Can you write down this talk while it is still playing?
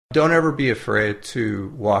Don't ever be afraid to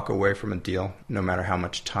walk away from a deal, no matter how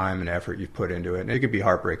much time and effort you've put into it. And it could be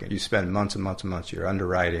heartbreaking. You spend months and months and months, you're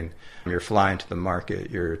underwriting, you're flying to the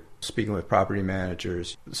market, you're speaking with property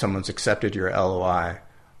managers, someone's accepted your LOI,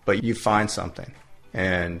 but you find something.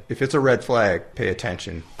 And if it's a red flag, pay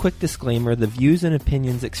attention. Quick disclaimer, the views and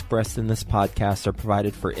opinions expressed in this podcast are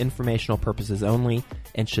provided for informational purposes only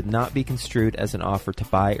and should not be construed as an offer to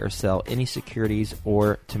buy or sell any securities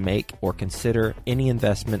or to make or consider any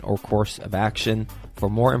investment or course of action. For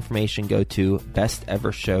more information, go to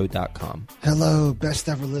bestevershow.com. Hello, Best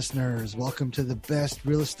Ever listeners. Welcome to the Best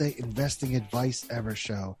Real Estate Investing Advice Ever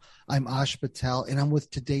show. I'm Ash Patel, and I'm with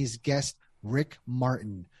today's guest, Rick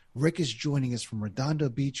Martin. Rick is joining us from Redondo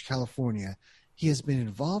Beach, California. He has been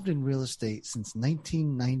involved in real estate since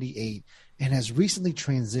 1998 and has recently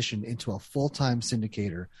transitioned into a full-time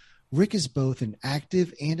syndicator. Rick is both an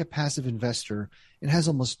active and a passive investor and has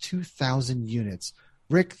almost 2,000 units.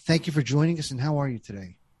 Rick, thank you for joining us, and how are you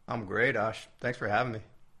today? I'm great, Ash. Thanks for having me.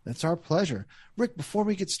 That's our pleasure. Rick, before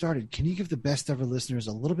we get started, can you give the Best Ever listeners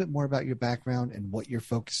a little bit more about your background and what you're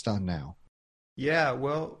focused on now? Yeah,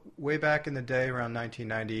 well, way back in the day, around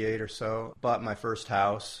 1998 or so, bought my first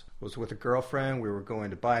house, was with a girlfriend. We were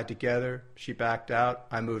going to buy it together. She backed out.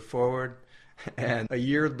 I moved forward. And a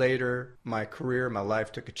year later, my career, my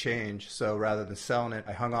life took a change. So rather than selling it,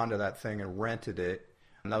 I hung on to that thing and rented it.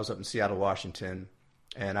 And that was up in Seattle, Washington.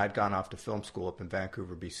 And I'd gone off to film school up in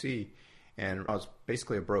Vancouver, BC. And I was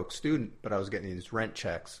basically a broke student, but I was getting these rent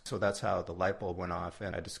checks. So that's how the light bulb went off,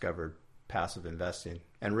 and I discovered passive investing.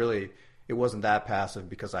 And really, it wasn't that passive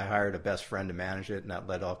because I hired a best friend to manage it, and that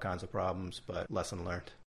led to all kinds of problems, but lesson learned.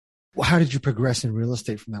 Well, how did you progress in real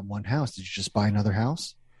estate from that one house? Did you just buy another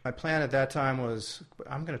house? My plan at that time was,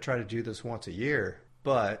 I'm going to try to do this once a year.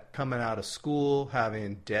 But coming out of school,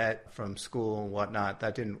 having debt from school and whatnot,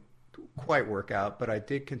 that didn't quite work out. But I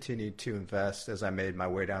did continue to invest as I made my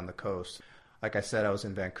way down the coast. Like I said, I was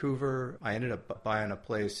in Vancouver. I ended up buying a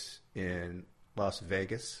place in Las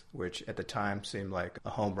Vegas, which at the time seemed like a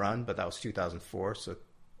home run, but that was 2004, so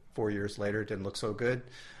 4 years later it didn't look so good.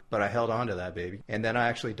 But I held on to that baby. And then I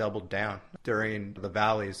actually doubled down. During the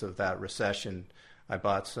valleys of that recession, I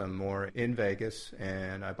bought some more in Vegas,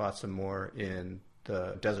 and I bought some more in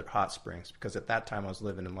the Desert Hot Springs, because at that time I was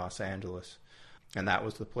living in Los Angeles. And that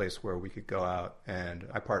was the place where we could go out, and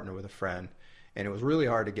I partnered with a friend. And it was really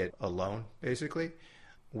hard to get a loan, basically.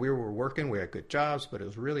 We were working, we had good jobs, but it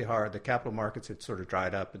was really hard. The capital markets had sort of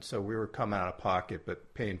dried up, and so we were coming out of pocket,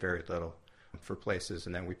 but paying very little for places.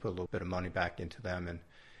 And then we put a little bit of money back into them and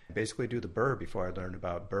basically do the burr before I learned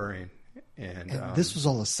about burring. And this was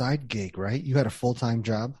all a side gig, right? You had a full-time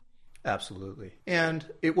job? Absolutely. And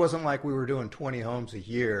it wasn't like we were doing 20 homes a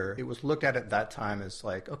year. It was looked at that time as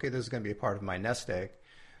like, okay, this is going to be a part of my nest egg.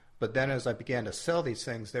 But then as I began to sell these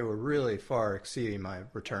things, they were really far exceeding my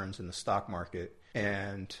returns in the stock market,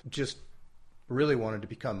 and just really wanted to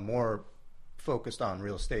become more focused on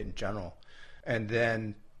real estate in general. And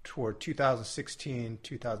then toward 2016,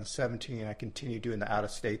 2017, I continued doing the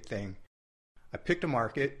out-of-state thing. I picked a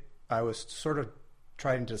market. I was sort of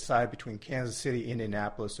trying to decide between Kansas City,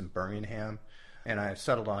 Indianapolis, and Birmingham. And I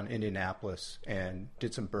settled on Indianapolis and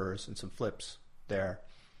did some burrs and some flips there.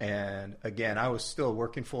 And again, I was still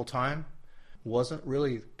working full-time. Wasn't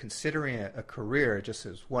really considering it a career, just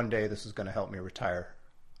as one day this is going to help me retire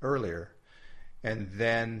earlier. And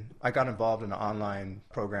then I got involved in an online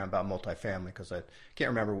program about multifamily, because I can't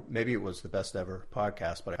remember, maybe it was the Best Ever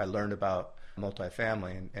podcast, but I learned about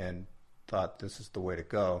multifamily and thought this is the way to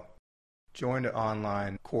go. Joined an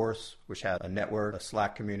online course which had a network, a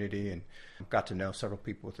Slack community, and got to know several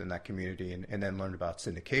people within that community, and then learned about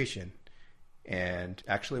syndication, and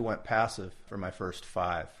actually went passive for my first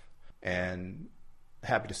 5. And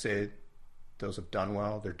happy to say those have done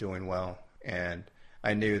well, they're doing well, and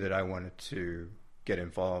I knew that I wanted to get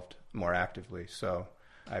involved more actively, so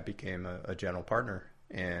I became a general partner.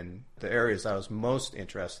 And the areas I was most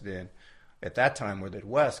interested in at that time were the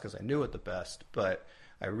West, because I knew it the best, but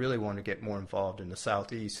I really wanted to get more involved in the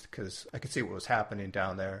Southeast because I could see what was happening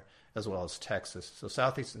down there, as well as Texas. So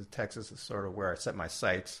Southeast and Texas is sort of where I set my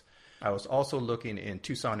sights. I was also looking in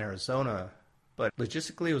Tucson, Arizona, but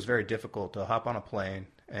logistically it was very difficult to hop on a plane,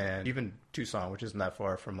 and even Tucson, which isn't that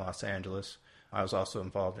far from Los Angeles. I was also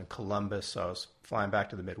involved in Columbus, so I was flying back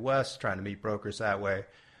to the Midwest, trying to meet brokers that way.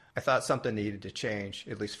 I thought something needed to change,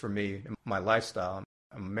 at least for me, in my lifestyle.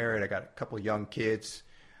 I'm married, I got a couple young kids,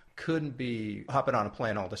 couldn't be hopping on a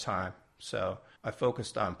plane all the time. So I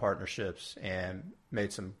focused on partnerships and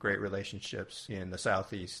made some great relationships in the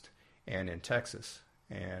Southeast and in Texas.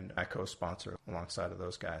 And I co-sponsor alongside of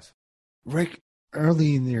those guys. Rick,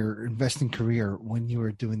 Early in your investing career, when you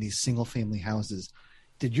were doing these single family houses,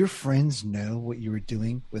 did your friends know what you were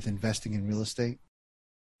doing with investing in real estate?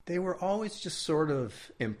 They were always just sort of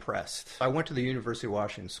impressed. I went to the University of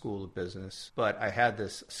Washington School of Business, but I had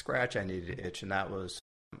this scratch I needed to itch, and that was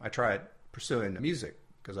I tried pursuing music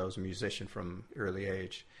because I was a musician from early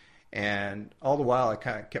age. And all the while, I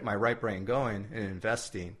kind of kept my right brain going in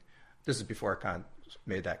investing. This is before I kind of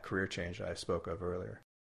made that career change that I spoke of earlier.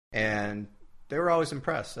 And they were always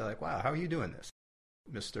impressed. They're like, wow, how are you doing this?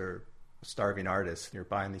 Mr. Starving artist, you're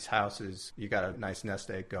buying these houses, you got a nice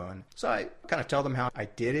nest egg going. So I kind of tell them how I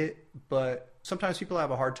did it, but sometimes people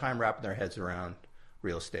have a hard time wrapping their heads around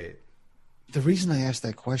real estate. The reason I asked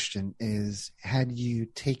that question is, had you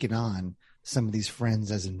taken on some of these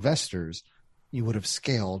friends as investors, you would have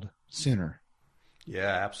scaled sooner. Yeah,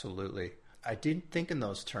 absolutely. I didn't think in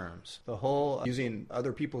those terms. The whole using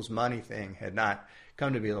other people's money thing had not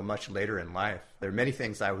come to me until much later in life. There are many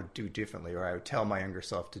things I would do differently, or I would tell my younger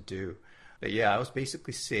self to do. But yeah, I was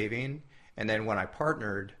basically saving. And then when I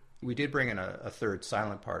partnered, we did bring in a third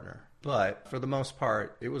silent partner. But for the most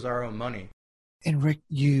part, it was our own money. And Rick,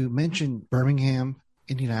 you mentioned Birmingham,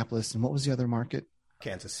 Indianapolis, and what was the other market?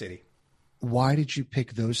 Kansas City. Why did you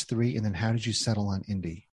pick those three, and then how did you settle on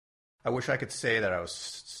Indy? I wish I could say that I was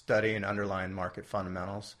studying underlying market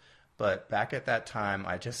fundamentals, but back at that time,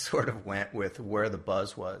 I just sort of went with where the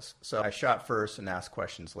buzz was. So I shot first and asked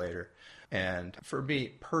questions later. And for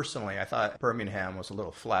me personally, I thought Birmingham was a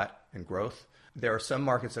little flat in growth. There are some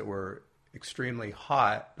markets that were extremely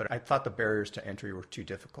hot, but I thought the barriers to entry were too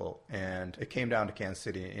difficult. And it came down to Kansas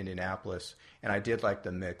City and Indianapolis. And I did like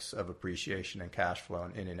the mix of appreciation and cash flow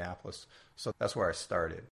in Indianapolis. So that's where I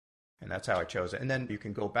started. And that's how I chose it. And then you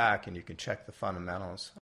can go back and you can check the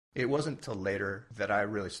fundamentals. It wasn't until later that I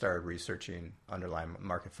really started researching underlying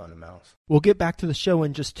market fundamentals. We'll get back to the show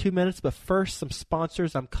in just 2 minutes, but first, some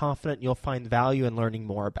sponsors I'm confident you'll find value in learning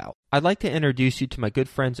more about. I'd like to introduce you to my good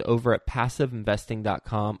friends over at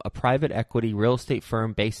PassiveInvesting.com, a private equity real estate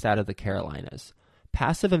firm based out of the Carolinas.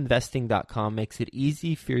 PassiveInvesting.com makes it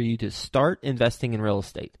easy for you to start investing in real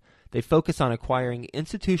estate. They focus on acquiring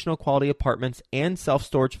institutional quality apartments and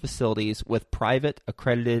self-storage facilities with private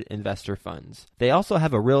accredited investor funds. They also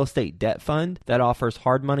have a real estate debt fund that offers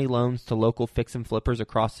hard money loans to local fix and flippers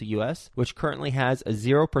across the U.S., which currently has a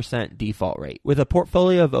 0% default rate. With a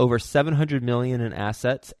portfolio of over $700 million in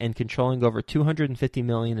assets and controlling over $250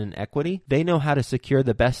 million in equity, they know how to secure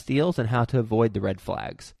the best deals and how to avoid the red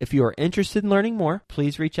flags. If you are interested in learning more,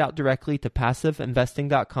 please reach out directly to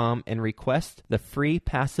PassiveInvesting.com and request the free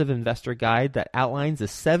Passive Investor Guide that outlines the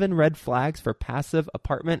 7 red flags for passive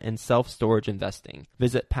apartment and self-storage investing.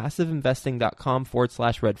 Visit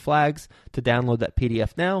PassiveInvesting.com/red flags to download that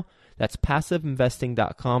PDF now. That's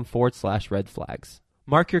PassiveInvesting.com/red flags.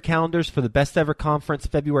 Mark your calendars for the Best Ever Conference,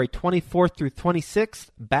 February 24th through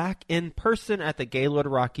 26th, back in person at the Gaylord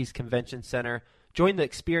Rockies Convention Center. Join the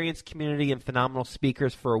experienced community and phenomenal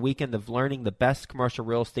speakers for a weekend of learning the best commercial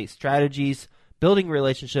real estate strategies, building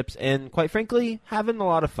relationships, and quite frankly, having a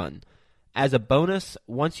lot of fun. As a bonus,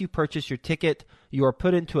 once you purchase your ticket, you are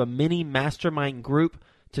put into a mini mastermind group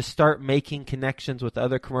to start making connections with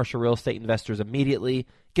other commercial real estate investors immediately.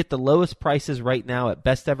 Get the lowest prices right now at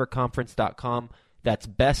besteverconference.com. That's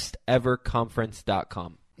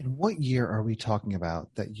besteverconference.com. And what year are we talking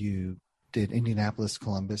about that you did Indianapolis,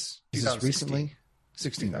 Columbus? Is this recently?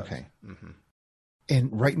 16, okay. Mm-hmm.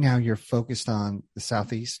 And right now you're focused on the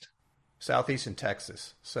Southeast? Southeast and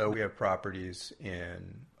Texas. So we have properties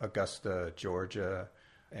in Augusta, Georgia,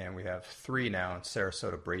 and we have 3 now in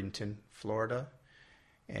Sarasota, Bradenton, Florida,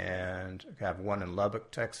 and we have 1 in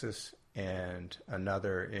Lubbock, Texas, and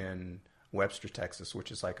another in Webster, Texas,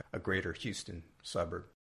 which is like a greater Houston suburb.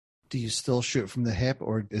 Do you still shoot from the hip,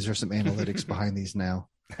 or is there some analytics behind these now?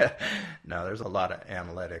 No, there's a lot of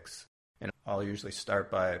analytics. And I'll usually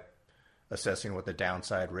start by assessing what the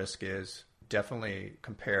downside risk is. Definitely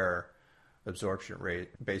compare absorption rate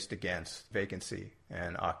based against vacancy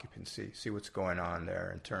and occupancy. See what's going on there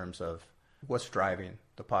in terms of what's driving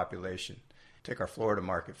the population. Take our Florida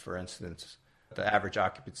market, for instance. The average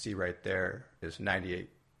occupancy right there is 98%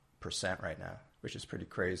 right now, which is pretty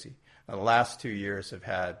crazy. Now, the last 2 years have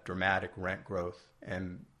had dramatic rent growth,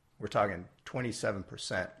 and we're talking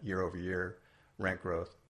 27% year over year rent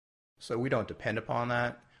growth. So we don't depend upon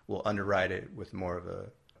that. We'll underwrite it with more of a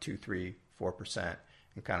 2, 3, 4%.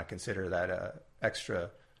 And kind of consider that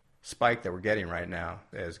extra spike that we're getting right now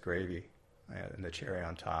as gravy and the cherry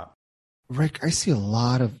on top. Rick, I see a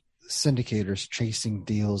lot of syndicators chasing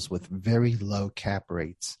deals with very low cap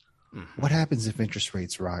rates. Mm-hmm. What happens if interest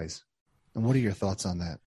rates rise? And what are your thoughts on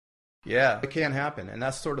that? Yeah, it can happen. And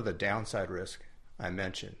that's sort of the downside risk. I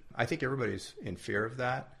mentioned. I think everybody's in fear of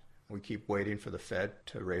that. We keep waiting for the Fed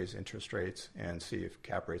to raise interest rates and see if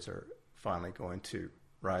cap rates are finally going to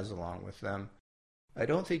rise along with them. I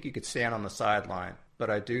don't think you could stand on the sideline, but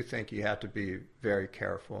I do think you have to be very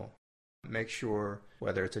careful. Make sure,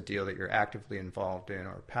 whether it's a deal that you're actively involved in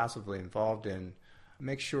or passively involved in,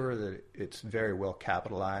 make sure that it's very well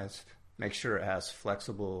capitalized, make sure it has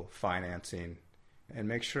flexible financing, and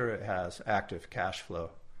make sure it has active cash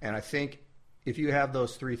flow. And I think if you have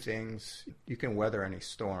those three things, you can weather any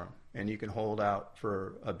storm and you can hold out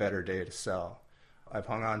for a better day to sell. I've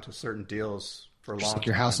hung on to certain deals for a long time. Just like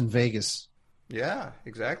your house in Vegas. Yeah,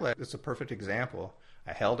 exactly. It's a perfect example.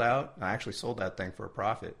 I held out and I actually sold that thing for a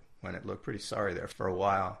profit when it looked pretty sorry there for a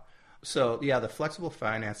while. So yeah, the flexible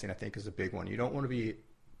financing I think is a big one. You don't want to be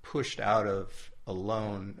pushed out of a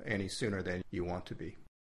loan any sooner than you want to be.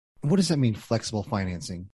 What does that mean, flexible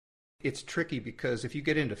financing? It's tricky because if you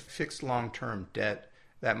get into fixed long-term debt,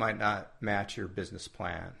 that might not match your business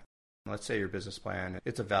plan. Let's say your business plan,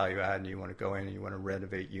 it's a value add and you want to go in and you want to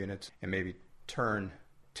renovate units and maybe turn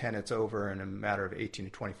tenants over in a matter of 18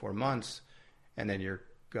 to 24 months, and then you're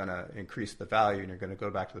going to increase the value and you're going to go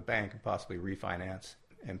back to the bank and possibly refinance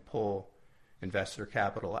and pull investor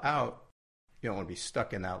capital out. You don't want to be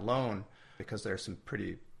stuck in that loan because there's some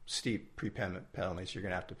pretty steep prepayment penalties you're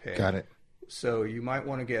going to have to pay. Got it. So you might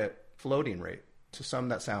want to get floating rate. To some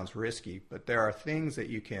that sounds risky, but there are things that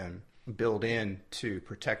you can build in to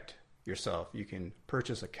protect yourself. You can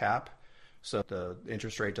purchase a cap so the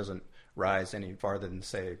interest rate doesn't rise any farther than,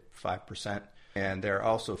 say, 5%. And there are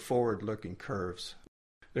also forward-looking curves.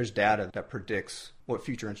 There's data that predicts what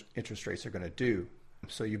future interest rates are going to do.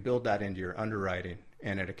 So you build that into your underwriting,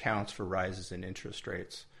 and it accounts for rises in interest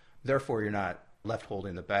rates. Therefore, you're not left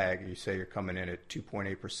holding the bag. You say you're coming in at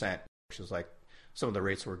 2.8%, which is like some of the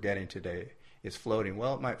rates we're getting today is floating.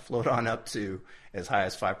 Well, it might float on up to as high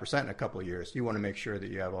as 5% in a couple of years. You want to make sure that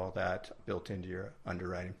you have all that built into your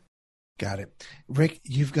underwriting. Got it. Rick,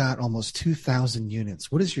 you've got almost 2,000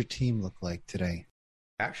 units. What does your team look like today?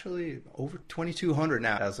 Actually, over 2,200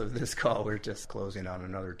 now. As of this call, we're just closing on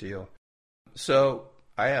another deal. So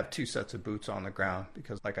I have two sets of boots on the ground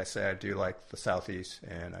because, like I said, I do like the Southeast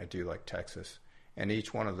and I do like Texas. And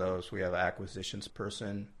each one of those, we have an acquisitions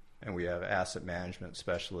person and we have asset management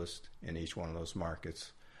specialist in each one of those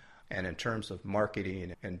markets. And in terms of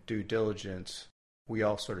marketing and due diligence, we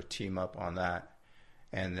all sort of team up on that.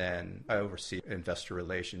 And then I oversee investor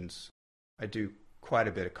relations. I do quite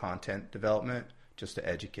a bit of content development just to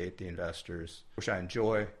educate the investors, which I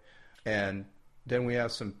enjoy. And then we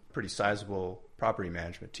have some pretty sizable property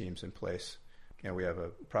management teams in place. You know, we have a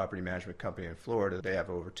property management company in Florida. They have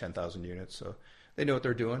over 10,000 units, so they know what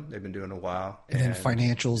they're doing. They've been doing it a while. And then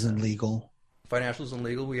financials and legal. Financials and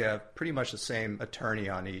legal, we have pretty much the same attorney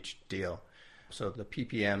on each deal. So the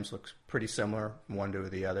PPMs looks pretty similar from one to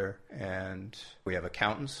the other. And we have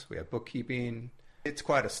accountants, we have bookkeeping. It's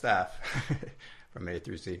quite a staff from A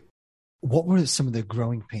through Z. What were some of the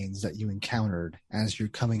growing pains that you encountered as you're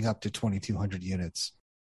coming up to 2,200 units?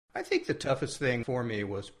 I think the toughest thing for me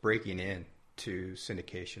was breaking in to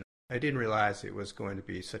syndication. I didn't realize it was going to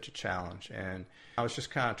be such a challenge, and I was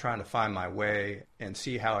just kind of trying to find my way and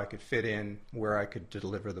see how I could fit in where I could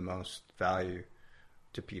deliver the most value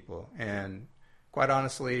to people. And quite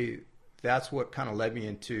honestly, that's what kind of led me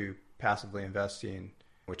into passively investing,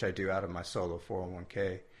 which I do out of my solo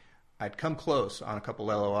 401k. I'd come close on a couple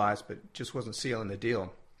LOIs, but just wasn't sealing the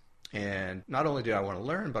deal. And not only did I want to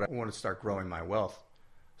learn, but I wanted to start growing my wealth.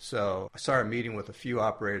 So I started meeting with a few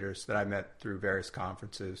operators that I met through various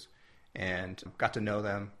conferences and got to know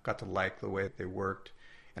them, got to like the way they worked.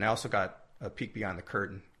 And I also got a peek behind the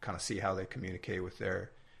curtain, kind of see how they communicate with their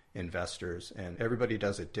investors. And everybody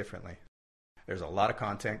does it differently. There's a lot of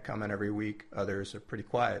content coming every week. Others are pretty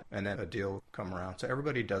quiet. And then a deal will come around. So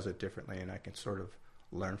everybody does it differently, and I can sort of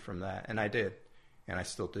learn from that. And I did, and I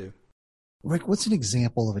still do. Rick, what's an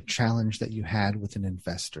example of a challenge that you had with an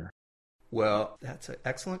investor? Well, that's an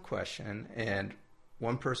excellent question. And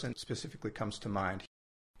one person specifically comes to mind.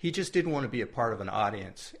 He just didn't want to be a part of an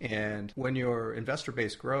audience. And when your investor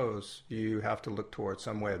base grows, you have to look towards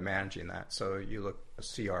some way of managing that. So you look at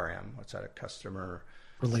CRM. What's that? A customer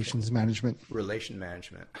relations management. Relation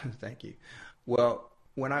management. Thank you. Well,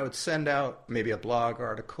 when I would send out maybe a blog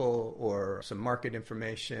article or some market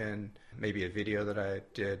information, maybe a video that I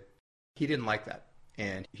did, he didn't like that.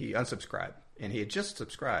 And he unsubscribed. And he had just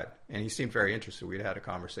subscribed. And he seemed very interested. We'd had a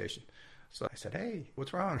conversation. So I said, hey,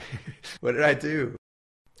 what's wrong? What did I do?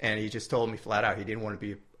 And he just told me flat out he didn't want to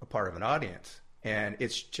be a part of an audience. And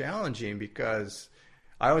it's challenging because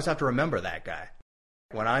I always have to remember that guy.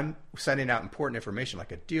 When I'm sending out important information,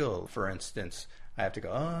 like a deal, for instance, I have to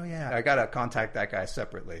go, oh yeah, I got to contact that guy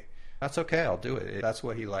separately. That's okay, I'll do it. That's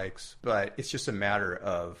what he likes. But it's just a matter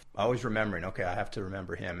of always remembering, okay, I have to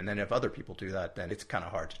remember him. And then if other people do that, then it's kind of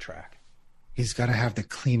hard to track. He's got to have the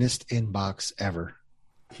cleanest inbox ever.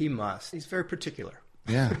 He must. He's very particular.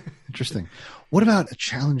 Yeah, interesting. What about a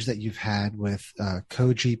challenge that you've had with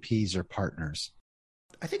co-GPs or partners?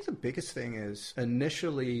 I think the biggest thing is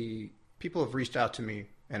initially people have reached out to me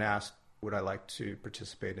and asked, would I like to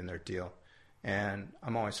participate in their deal? And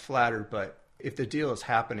I'm always flattered, but if the deal is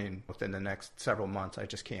happening within the next several months, I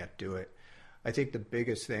just can't do it. I think the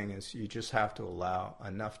biggest thing is you just have to allow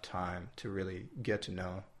enough time to really get to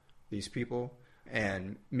know these people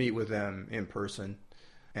and meet with them in person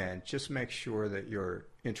and just make sure that your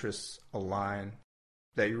interests align,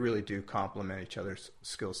 that you really do complement each other's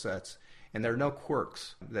skill sets, and there are no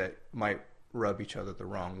quirks that might rub each other the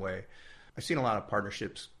wrong way. I've seen a lot of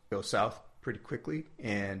partnerships go south pretty quickly,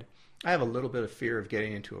 and I have a little bit of fear of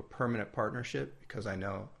getting into a permanent partnership because I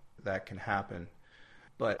know that can happen.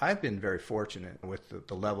 But I've been very fortunate with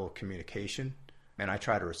the level of communication, and I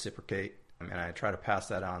try to reciprocate, and I try to pass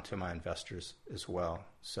that on to my investors as well.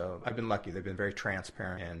 So I've been lucky. They've been very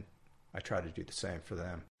transparent, and I try to do the same for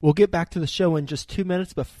them. We'll get back to the show in just 2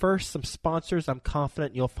 minutes, but first, some sponsors I'm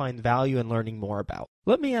confident you'll find value in learning more about.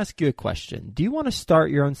 Let me ask you a question. Do you want to start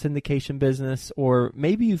your own syndication business, or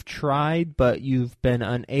maybe you've tried but you've been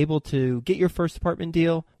unable to get your first apartment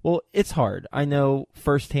deal? Well, it's hard. I know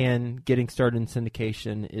firsthand getting started in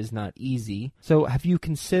syndication is not easy. So have you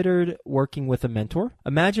considered working with a mentor?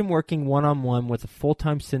 Imagine working one-on-one with a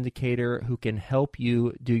full-time syndicator who can help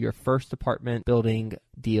you do your first apartment building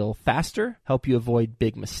deal faster, help you avoid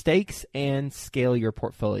big mistakes, and scale your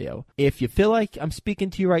portfolio. If you feel like I'm speaking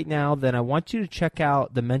to you right now, then I want you to check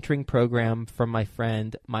out the mentoring program from my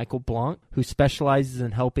friend Michael Blanc, who specializes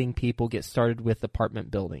in helping people get started with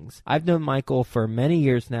apartment buildings. I've known Michael for many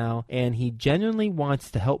years now, and he genuinely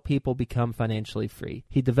wants to help people become financially free.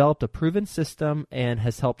 He developed a proven system and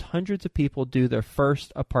has helped hundreds of people do their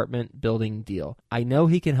first apartment building deal. I know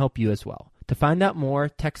he can help you as well. To find out more,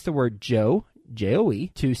 text the word Joe,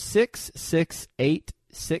 J-O-E, to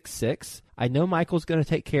 66866. I know Michael's going to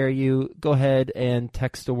take care of you. Go ahead and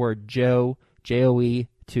text the word Joe, J-O-E,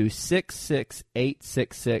 to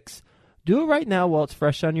 66866. Do it right now while it's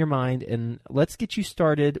fresh on your mind, and let's get you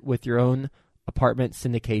started with your own apartment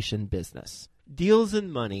syndication business. Deals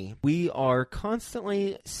and money. We are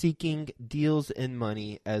constantly seeking deals and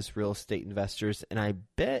money as real estate investors, and I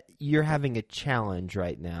bet you're having a challenge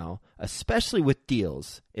right now, especially with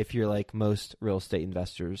deals, if you're like most real estate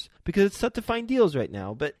investors, because it's tough to find deals right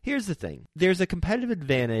now. But here's the thing. There's a competitive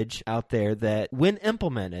advantage out there that when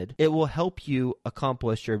implemented, it will help you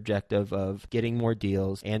accomplish your objective of getting more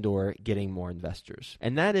deals and or getting more investors.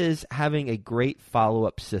 And that is having a great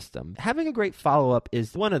follow-up system. Having a great follow-up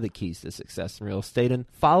is one of the keys to success in real estate, and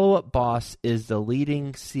Follow Up Boss is the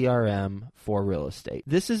leading CRM for real estate.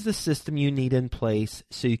 This is the system you need in place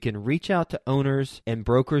so you can reach out to owners and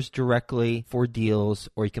brokers directly for deals,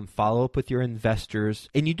 or you can follow up with your investors,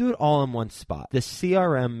 and you do it all in one spot. The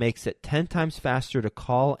CRM makes it 10 times faster to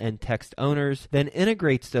call and text owners, then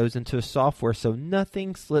integrates those into a software so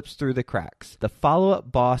nothing slips through the cracks. The Follow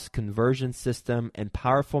Up Boss conversion system and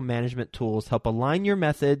powerful management tools help align your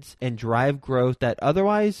methods and drive growth that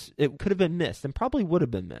otherwise it could have been missed and probably would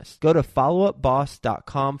have been missed. Go to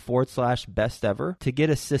followupboss.com/best ever to get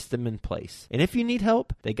a system in place. And if you need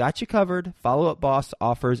help, they got you covered. Follow Up Boss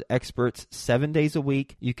offers experts 7 days a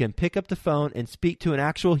week. You can pick up the phone and speak to an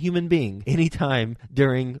actual human being anytime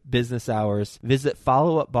during business hours. Visit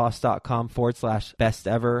followupboss.com/best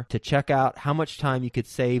ever to check out how much time you could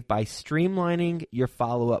save by streamlining your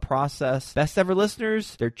follow-up process. Best Ever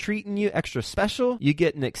listeners, they're treating you extra special. You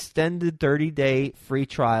get an extended 30-day free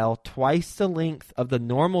trial, twice the length of the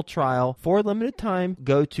normal trial for a limited time.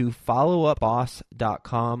 Go to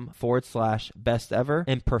followupboss.com/best ever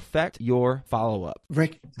and perfect your follow-up.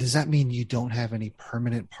 Rick, does that mean you don't have any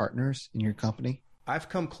permanent partners in your company? I've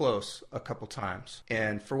come close a couple times,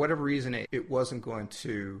 and for whatever reason, it wasn't going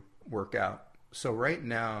to work out. So right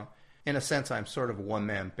now, in a sense, I'm sort of a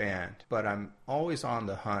one-man band, but I'm always on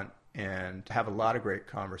the hunt and have a lot of great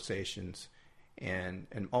conversations, and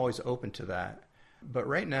always open to that. But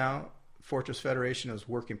right now, Fortress Federation is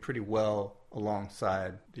working pretty well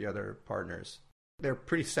alongside the other partners. They're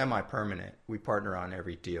pretty semi-permanent. We partner on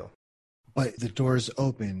every deal. But the door's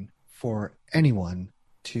open for anyone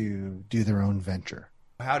to do their own venture.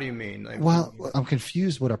 How do you mean? Well, I'm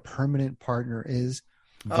confused what a permanent partner is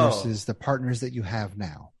versus the partners that you have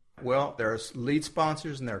now. Well, there's lead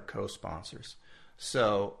sponsors and there are co-sponsors.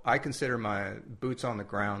 So I consider my boots on the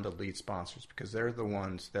ground the lead sponsors because they're the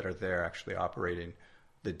ones that are there actually operating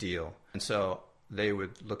the deal. And so they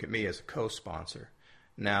would look at me as a co-sponsor.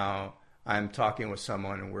 Now, I'm talking with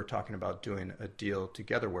someone and we're talking about doing a deal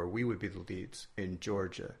together where we would be the leads in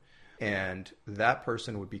Georgia. And that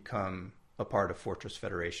person would become a part of Fortress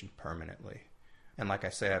Federation permanently. And like I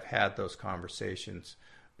say, I've had those conversations,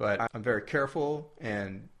 but I'm very careful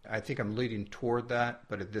and I think I'm leading toward that.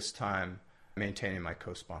 But at this time, maintaining my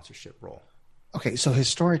co-sponsorship role. Okay, so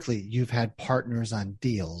historically, you've had partners on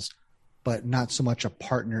deals, but not so much a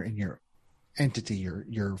partner in your entity,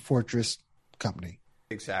 your Fortress company.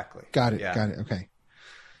 Exactly. Got it. Yeah. Got it. Okay.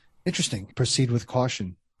 Interesting. Proceed with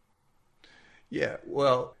caution. Yeah.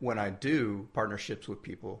 Well, when I do partnerships with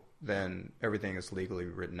people, then everything is legally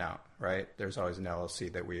written out, right? There's always an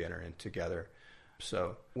LLC that we enter in together.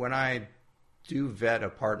 So when I do vet a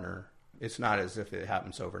partner, it's not as if it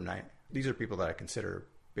happens overnight. These are people that I consider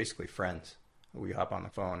basically friends. We hop on the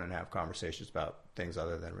phone and have conversations about things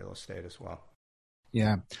other than real estate as well.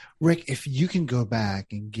 Yeah. Rick, if you can go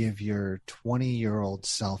back and give your 20-year-old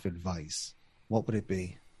self advice, what would it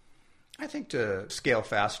be? I think to scale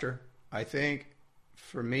faster. I think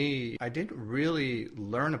for me, I didn't really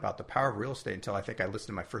learn about the power of real estate until I think I listened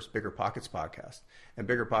to my first Bigger Pockets podcast. And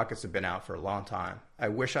Bigger Pockets have been out for a long time. I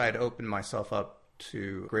wish I had opened myself up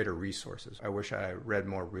to greater resources. I wish I read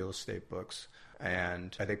more real estate books.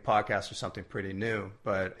 And I think podcasts are something pretty new.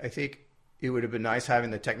 But I think it would have been nice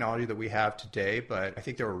having the technology that we have today. But I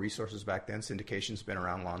think there were resources back then. Syndication's been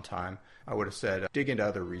around a long time. I would have said dig into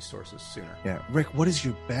other resources sooner. Yeah. Rick, what is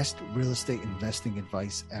your best real estate investing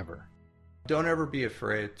advice ever? Don't ever be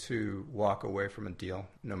afraid to walk away from a deal,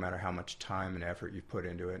 no matter how much time and effort you put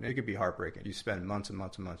into it. And it could be heartbreaking. You spend months and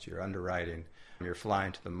months and months, you're underwriting, you're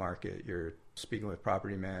flying to the market, you're speaking with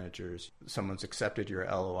property managers, someone's accepted your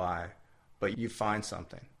LOI, but you find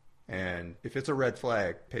something. And if it's a red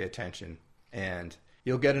flag, pay attention and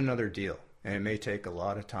you'll get another deal. And it may take a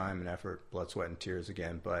lot of time and effort, blood, sweat, and tears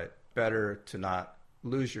again, but better to not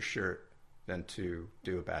lose your shirt than to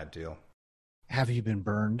do a bad deal. Have you been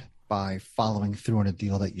burned by following through on a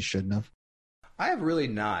deal that you shouldn't have? I have really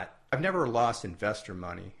not. I've never lost investor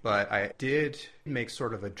money, but I did make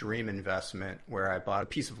sort of a dream investment where I bought a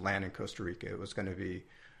piece of land in Costa Rica. It was going to be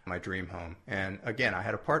my dream home. And again, I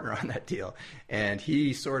had a partner on that deal, and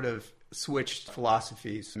he sort of switched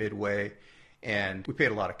philosophies midway, and we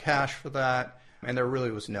paid a lot of cash for that, and there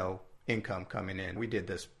really was no income coming in. We did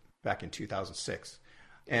this back in 2006.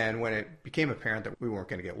 And when it became apparent that we weren't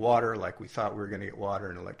going to get water like we thought we were going to get water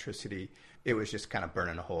and electricity, it was just kind of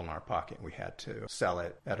burning a hole in our pocket. We had to sell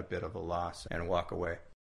it at a bit of a loss and walk away.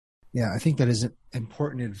 Yeah, I think that is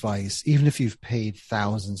important advice. Even if you've paid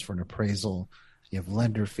thousands for an appraisal, you have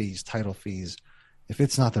lender fees, title fees. If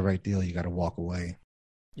it's not the right deal, you got to walk away.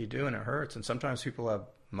 You do, and it hurts. And sometimes people have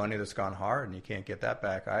money that's gone hard, and you can't get that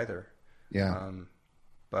back either. Yeah.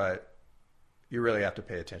 But you really have to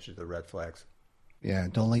pay attention to the red flags. Yeah,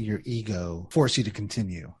 don't let your ego force you to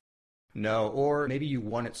continue. No, or maybe you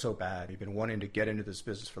want it so bad. You've been wanting to get into this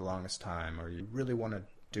business for the longest time, or you really want to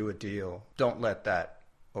do a deal. Don't let that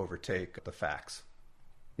overtake the facts.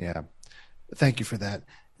 Yeah. Thank you for that.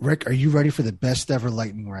 Rick, are you ready for the best ever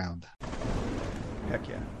lightning round? Heck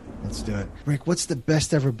yeah. Let's do it. Rick, what's the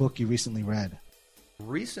best ever book you recently read?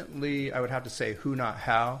 Recently, I would have to say Who Not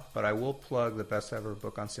How, but I will plug the best ever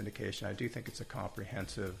book on syndication. I do think it's a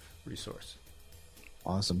comprehensive resource.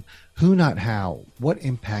 Awesome. Who Not How, what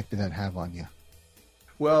impact did that have on you?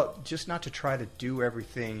 Well, just not to try to do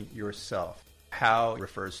everything yourself. How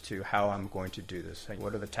refers to how I'm going to do this.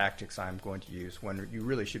 What are the tactics I'm going to use when you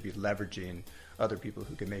really should be leveraging other people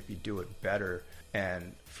who can maybe do it better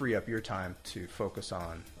and free up your time to focus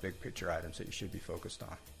on big picture items that you should be focused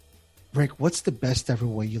on. Rick, what's the best ever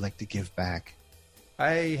way you like to give back?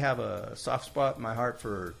 I have a soft spot in my heart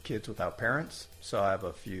for kids without parents, so I have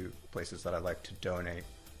a few places that I like to donate.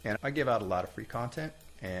 And I give out a lot of free content,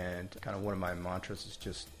 and kind of one of my mantras is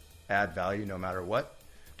just add value no matter what,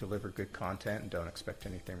 deliver good content, and don't expect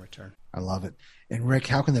anything in return. I love it. And Rick,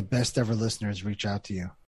 how can the best ever listeners reach out to you?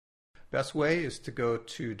 Best way is to go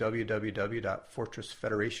to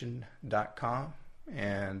www.fortressfederation.com.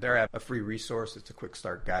 And there I have a free resource. It's a quick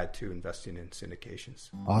start guide to investing in syndications.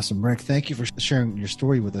 Awesome. Rick, thank you for sharing your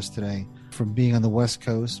story with us today. From being on the West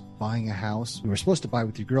Coast, buying a house. You were supposed to buy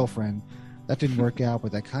with your girlfriend. That didn't work out,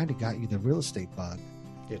 but that kind of got you the real estate bug.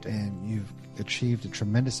 It did. And you've achieved a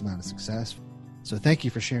tremendous amount of success. So thank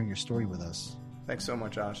you for sharing your story with us. Thanks so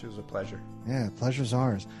much, Josh. It was a pleasure. Yeah, pleasure's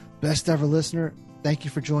ours. Best ever listener, thank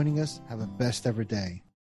you for joining us. Have a best ever day.